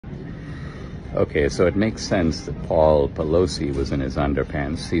Okay, so it makes sense that Paul Pelosi was in his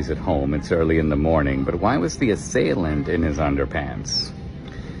underpants. He's at home, it's early in the morning, but why was the assailant in his underpants?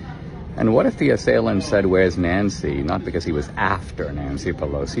 And what if the assailant said, "Where's Nancy?" Not because he was after Nancy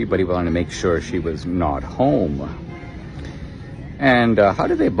Pelosi, but he wanted to make sure she was not home. And how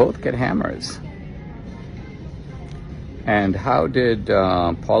did they both get hammers? And how did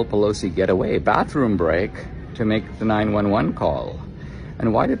Paul Pelosi get away? Bathroom break to make the 911 call.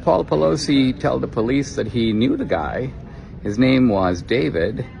 And why did Paul Pelosi tell the police that he knew the guy? His name was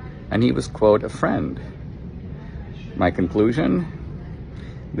David, and he was, quote, a friend. My conclusion?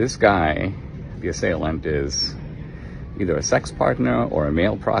 This guy, the assailant, is either a sex partner or a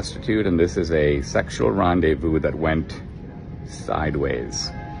male prostitute, and this is a sexual rendezvous that went sideways.